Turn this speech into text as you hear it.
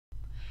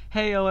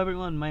Heyo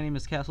everyone, my name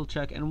is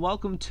CastleCheck and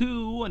welcome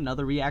to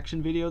another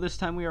reaction video. This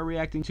time we are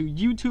reacting to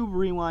YouTube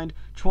Rewind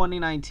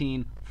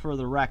 2019 for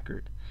the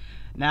record.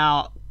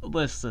 Now,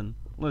 listen,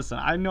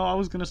 I know I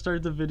was going to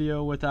start the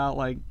video without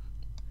like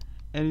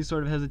any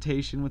sort of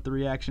hesitation with the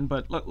reaction,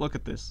 but look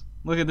at this.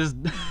 Look at this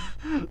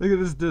look at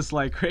this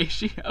dislike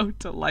ratio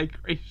to like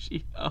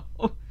ratio.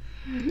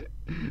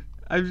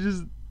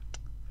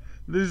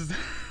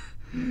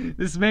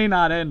 This may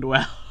not end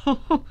well.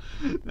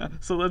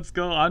 So let's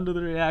go on to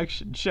the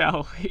reaction,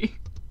 shall we?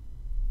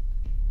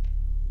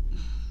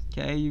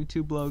 Okay,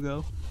 YouTube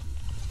logo.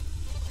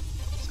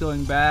 It's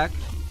going back.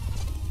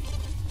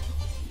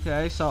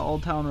 Okay, saw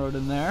Old Town Road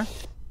in there.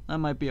 That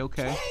might be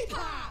okay.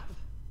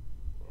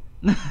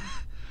 That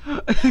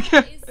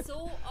is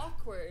so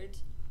awkward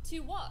to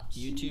watch.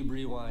 YouTube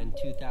Rewind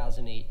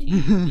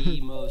 2018,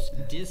 the most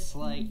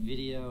disliked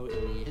video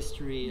in the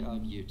history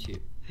of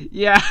YouTube.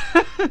 Yeah,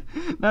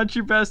 not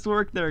your best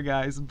work there,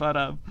 guys, but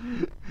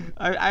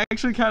I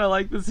actually kind of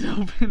like this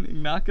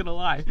opening, not gonna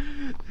lie.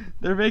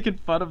 They're making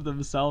fun of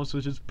themselves,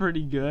 which is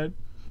pretty good.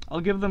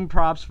 I'll give them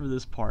props for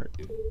this part.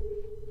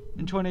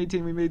 In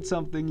 2018, we made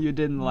something you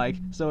didn't like,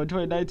 so in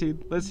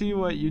 2019, let's see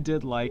what you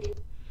did like.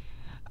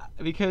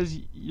 Because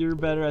you're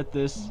better at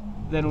this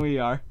than we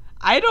are.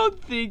 I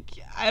don't think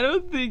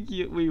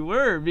we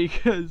were,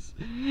 because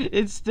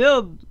it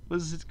still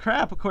was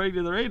crap according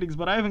to the ratings,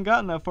 but I haven't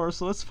gotten that far,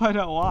 so let's find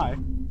out why.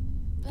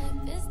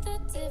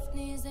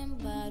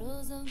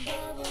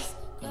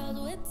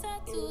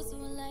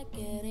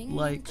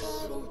 Like,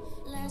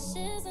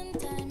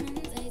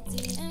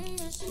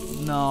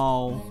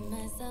 no.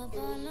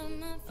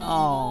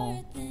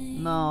 Oh,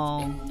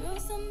 no.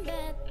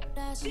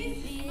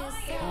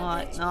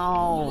 What?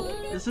 No.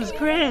 This is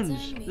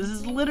cringe. This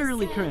is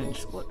literally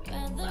cringe. What?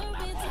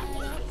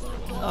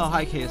 Oh,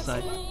 hi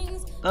KSI.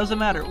 Doesn't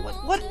matter.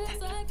 What?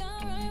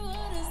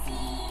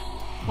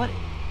 What?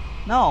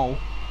 No.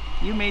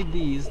 You made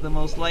these the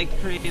most liked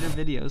creative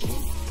videos.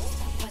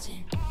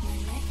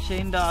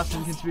 Shane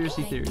Dawson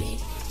conspiracy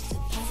theories.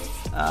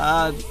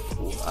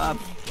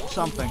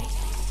 Something.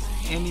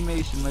 Andy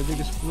Mason, my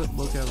biggest flip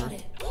book ever.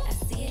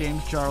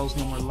 James Charles,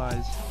 No More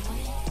Lies.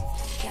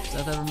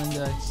 Seth Everman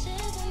guy.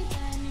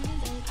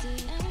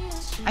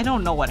 I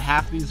don't know what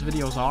half these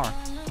videos are.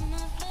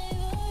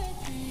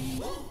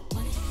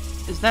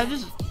 Is that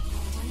just...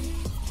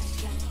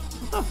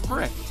 what the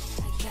frick?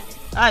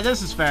 Ah,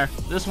 this is fair.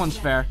 This one's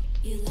fair.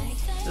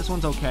 This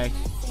one's okay.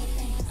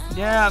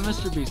 Yeah,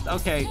 Mr. Beast.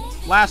 Okay,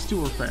 last two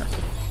were fair.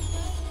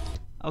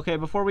 Okay,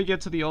 before we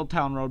get to the Old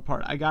Town Road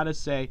part, I gotta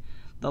say,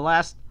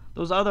 those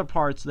other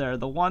parts there,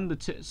 the 1, the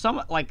 2,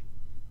 some, like,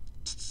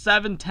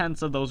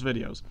 7/10 of those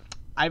videos,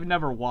 I've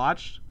never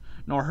watched,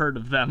 nor heard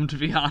of them, to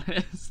be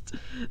honest.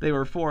 They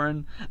were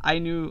foreign. I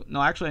knew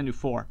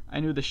 4. I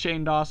knew the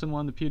Shane Dawson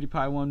one, the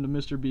PewDiePie one, the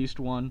Mr. Beast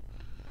one,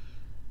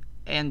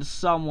 and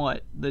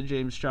somewhat the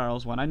James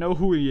Charles one. I know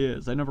who he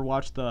is. I never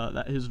watched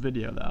his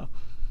video, though.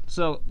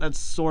 So that's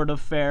sort of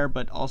fair,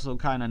 but also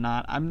kind of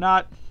not. I'm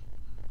not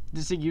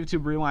dissing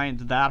YouTube Rewind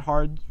that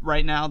hard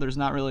right now. There's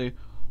not really a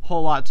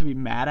whole lot to be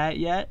mad at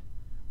yet.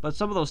 But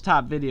some of those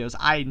top videos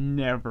I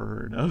never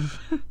heard of.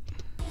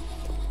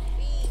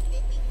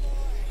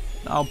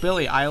 Oh,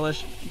 Billie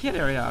Eilish. Get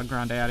Ariana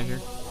Grande out of here.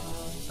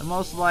 The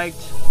most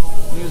liked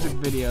music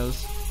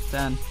videos.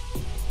 10.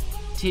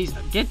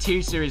 Get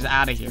T-Series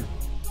out of here.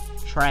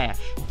 Trash.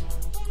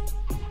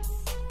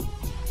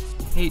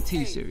 Hate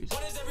T-Series.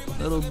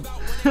 Little...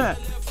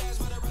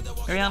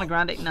 Ariana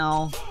Grande,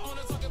 no.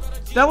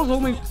 That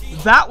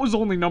was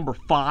only number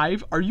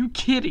 5? Are you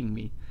kidding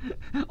me?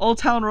 Old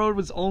Town Road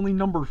was only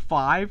number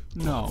 5?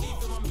 No.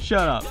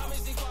 Shut up.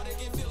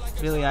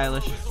 Billie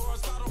Eilish.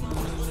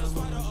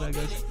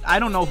 I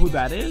don't know who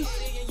that is.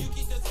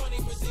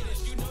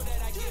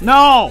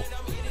 No!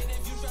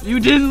 You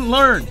didn't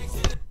learn.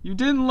 You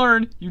didn't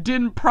learn. You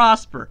didn't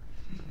prosper.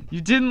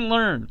 You didn't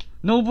learn.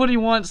 Nobody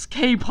wants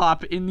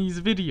K-pop in these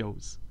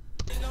videos.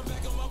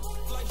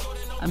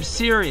 I'm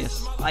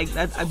serious. Like,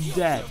 I'm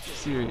dead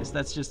serious.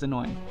 That's just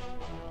annoying.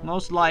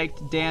 Most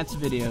liked dance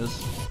videos.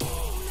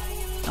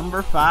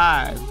 Number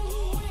 5.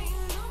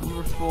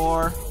 Number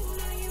 4.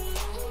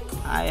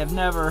 I have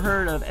never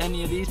heard of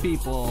any of these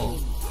people.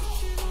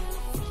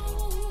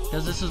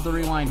 Because this is the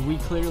Rewind we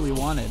clearly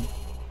wanted.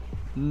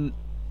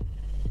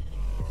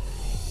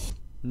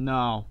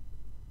 No.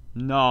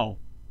 No.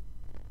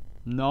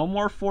 No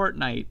more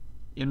Fortnite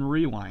in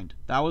Rewind.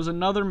 That was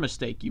another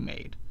mistake you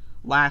made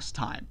last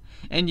time.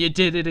 And you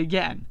did it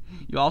again.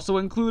 You also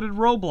included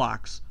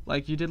Roblox,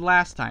 like you did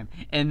last time.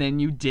 And then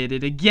you did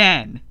it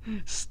again.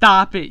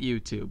 Stop it,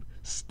 YouTube.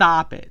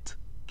 Stop it.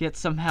 Get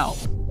some help.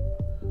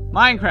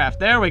 Minecraft,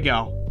 there we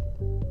go.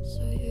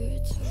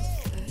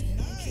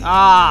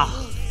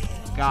 Ah.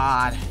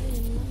 God.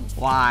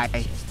 Why?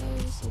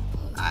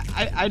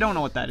 I don't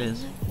know what that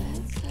is.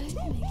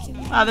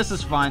 Ah, this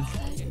is fine.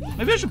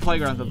 Maybe I should play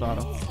Grand Theft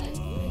Auto.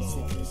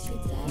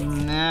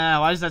 Nah,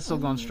 why is that still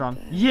going strong?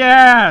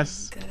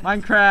 Yes!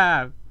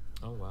 Minecraft!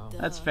 Oh, wow.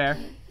 That's fair.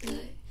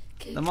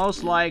 The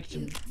most liked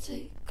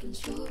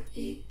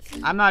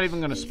I'm not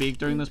even gonna speak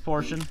during this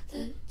portion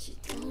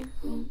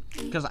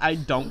because I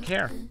don't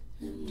care.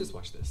 Just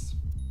watch this.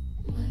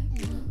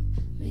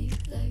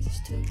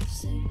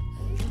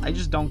 I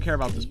just don't care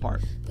about this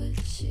part.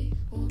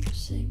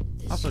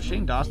 Also,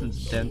 Shane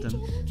Dawson's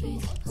Denton.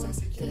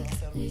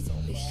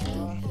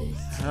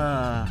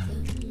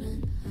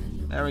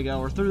 There we go.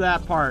 We're through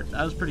that part.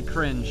 That was pretty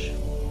cringe.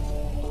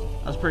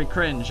 That was pretty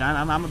cringe.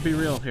 I'm gonna be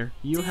real here.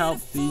 You help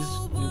these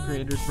new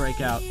creators break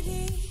out.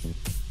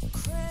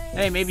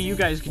 Hey, maybe you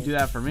guys could do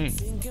that for me.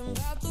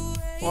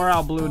 Or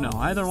Al Blue No.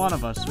 Either one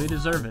of us. We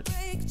deserve it.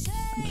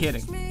 I'm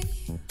kidding.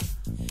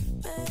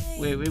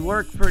 We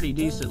work pretty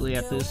decently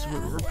at this.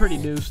 We're pretty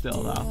new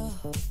still, though.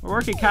 We're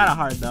working kind of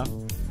hard, though.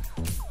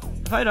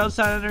 If I don't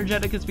sound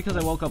energetic, it's because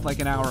I woke up like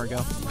an hour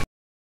ago.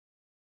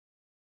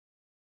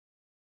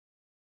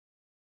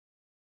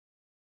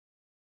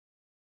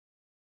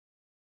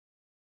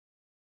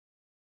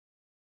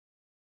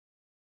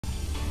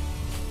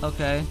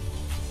 Okay.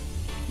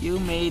 You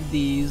made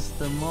these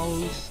the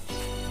most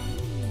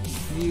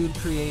viewed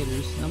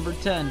creators. Number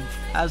 10,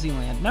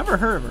 Aziland. Never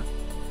heard of her.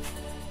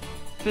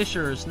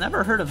 Fishers.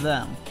 Never heard of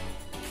them.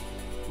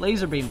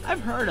 Laserbeam.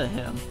 I've heard of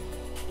him.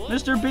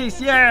 Mr.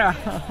 Beast.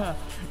 Yeah!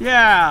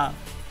 Yeah!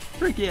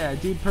 Frick yeah,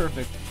 Dude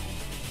Perfect.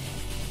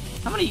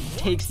 How many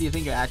takes do you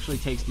think it actually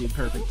takes Dude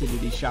Perfect to do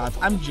these shots?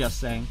 I'm just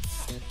saying.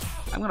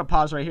 I'm gonna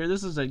pause right here.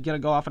 This is gonna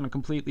go off on a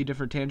completely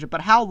different tangent,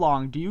 but how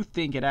long do you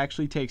think it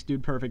actually takes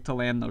Dude Perfect to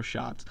land those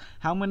shots?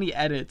 How many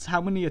edits, how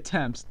many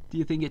attempts do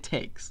you think it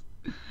takes?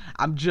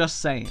 I'm just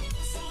saying.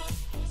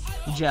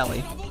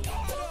 Jelly.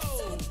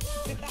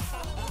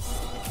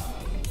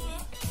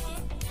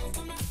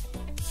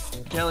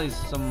 Jelly's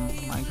some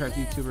Minecraft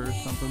YouTuber or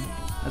something.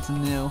 That's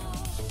new.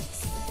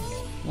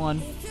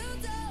 One.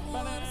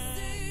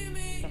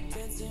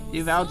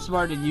 You've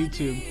outsmarted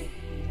YouTube.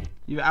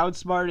 You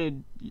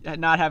outsmarted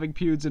not having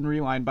Pewds and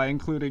Rewind by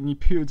including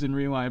Pewds and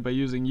Rewind by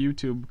using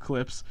YouTube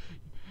clips.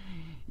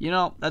 You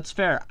know, that's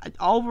fair.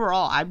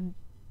 Overall,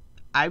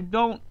 I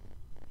don't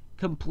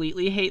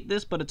completely hate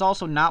this, but it's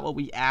also not what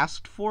we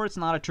asked for. It's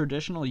not a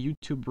traditional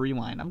YouTube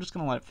Rewind. I'm just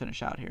going to let it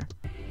finish out here.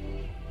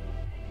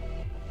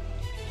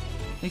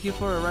 Thank you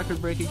for a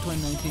record-breaking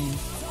 2019.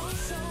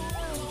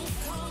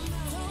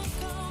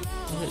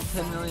 I hit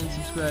 10 million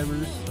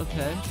subscribers.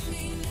 Okay.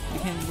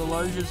 Became the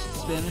largest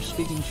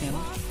Spanish-speaking channel.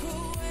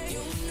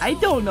 I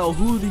don't know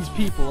who these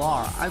people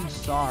are. I'm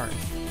sorry.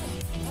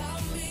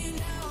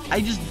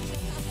 I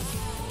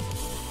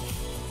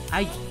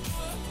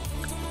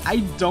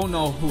don't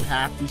know who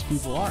half these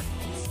people are.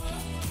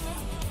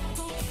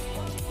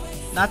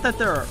 Not that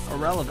they're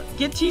irrelevant.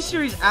 Get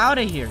T-Series out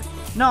of here.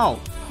 No,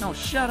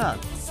 shut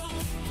up.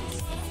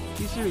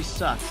 T-Series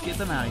sucks. Get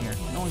them out of here.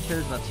 No one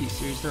cares about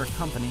T-Series. They're a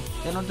company.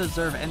 They don't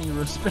deserve any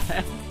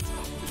respect.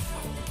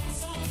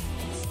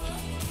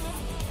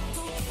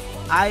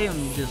 I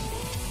am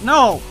just...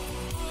 No!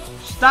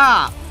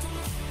 Stop!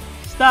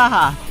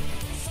 Stop!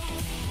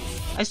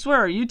 I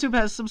swear, YouTube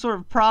has some sort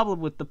of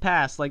problem with the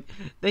past. Like,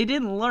 they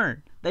didn't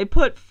learn. They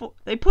put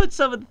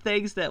some of the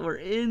things that were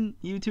in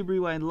YouTube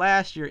Rewind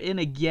last year in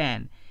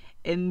again.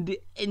 And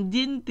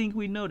didn't think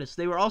we noticed.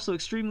 They were also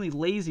extremely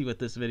lazy with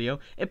this video.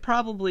 It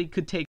probably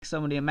could take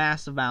somebody a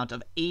massive amount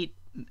of 8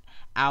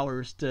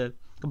 hours to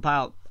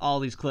compile all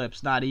these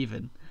clips. Not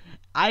even.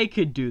 I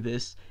could do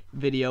this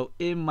video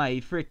in my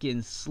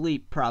freaking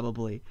sleep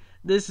probably.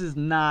 This is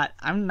not...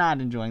 I'm not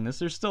enjoying this.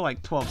 There's still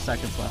like 12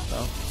 seconds left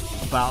though.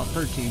 About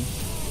 13.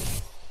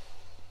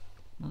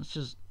 Let's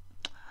just...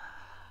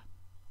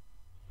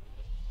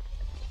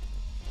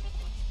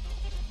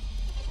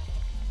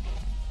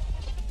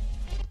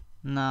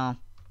 No,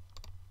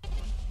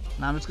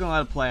 I'm just gonna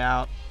let it play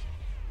out.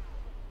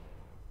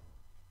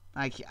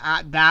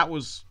 That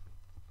was,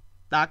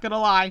 not gonna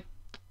lie,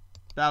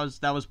 that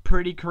was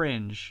pretty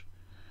cringe.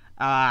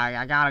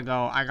 I gotta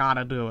go. I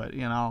gotta do it.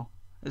 You know,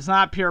 it's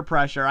not peer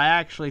pressure. I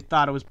actually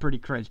thought it was pretty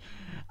cringe.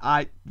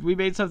 We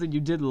made something you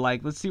didn't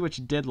like. Let's see what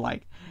you did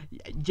like.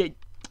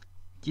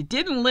 You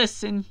didn't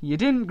listen. You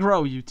didn't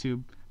grow,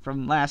 YouTube.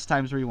 From last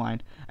time's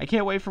Rewind. I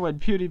can't wait for when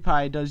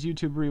PewDiePie does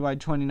YouTube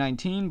Rewind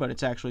 2019, but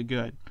it's actually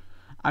good.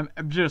 I'm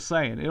just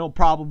saying, it'll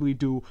probably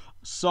do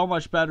so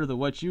much better than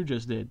what you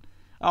just did.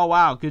 Oh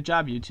wow, good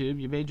job YouTube.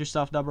 You made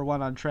yourself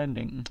 #1 on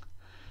trending.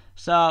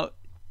 So,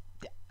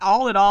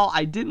 all in all,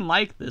 I didn't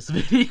like this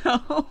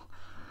video.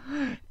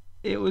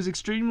 It was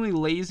extremely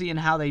lazy in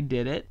how they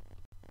did it.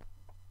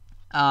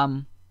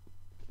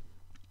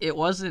 It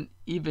wasn't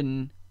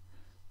even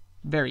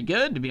very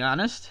good, to be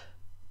honest.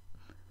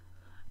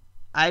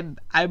 I'm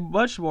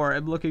much more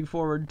am looking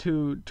forward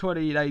to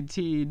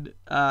 2019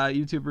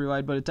 YouTube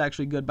Rewind, but it's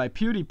actually good by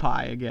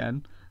PewDiePie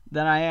again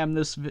than I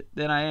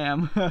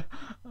am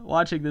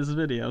watching this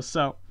video.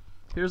 So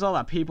here's all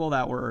the people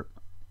that were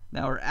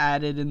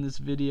added in this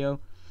video.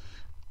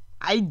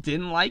 I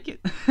didn't like it.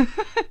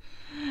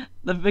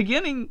 The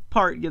beginning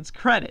part gets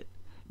credit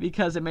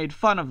because it made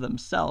fun of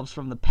themselves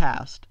from the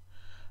past.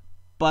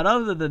 But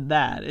other than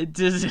that, it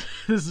just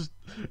this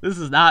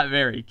is not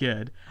very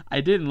good.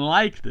 I didn't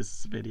like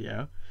this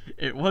video.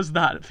 It was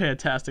not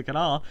fantastic at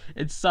all.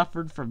 It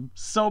suffered from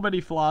so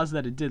many flaws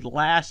that it did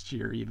last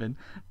year even.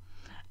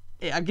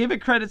 I give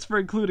it credits for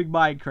including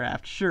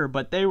Minecraft, sure,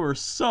 but they were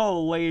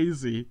so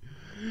lazy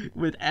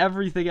with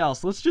everything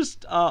else. Let's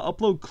just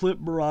upload clip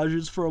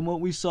mirages from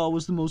what we saw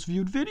was the most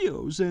viewed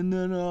videos, and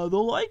then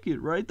they'll like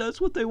it, right?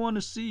 That's what they want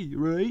to see,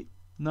 right?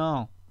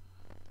 No.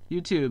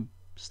 YouTube,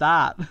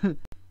 stop.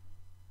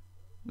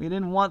 We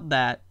didn't want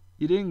that.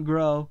 You didn't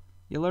grow.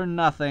 You learned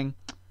nothing.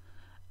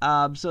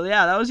 So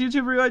yeah, that was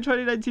YouTube Rewind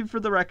 2019 for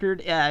the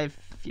record. If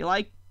you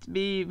liked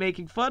me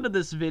making fun of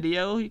this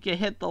video, you can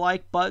hit the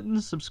like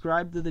button,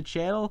 subscribe to the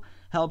channel.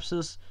 Helps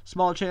us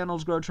small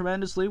channels grow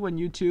tremendously when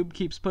YouTube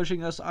keeps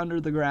pushing us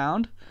under the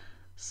ground.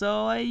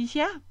 So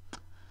yeah,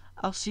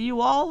 I'll see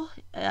you all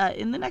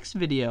in the next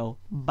video.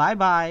 Bye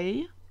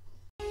bye.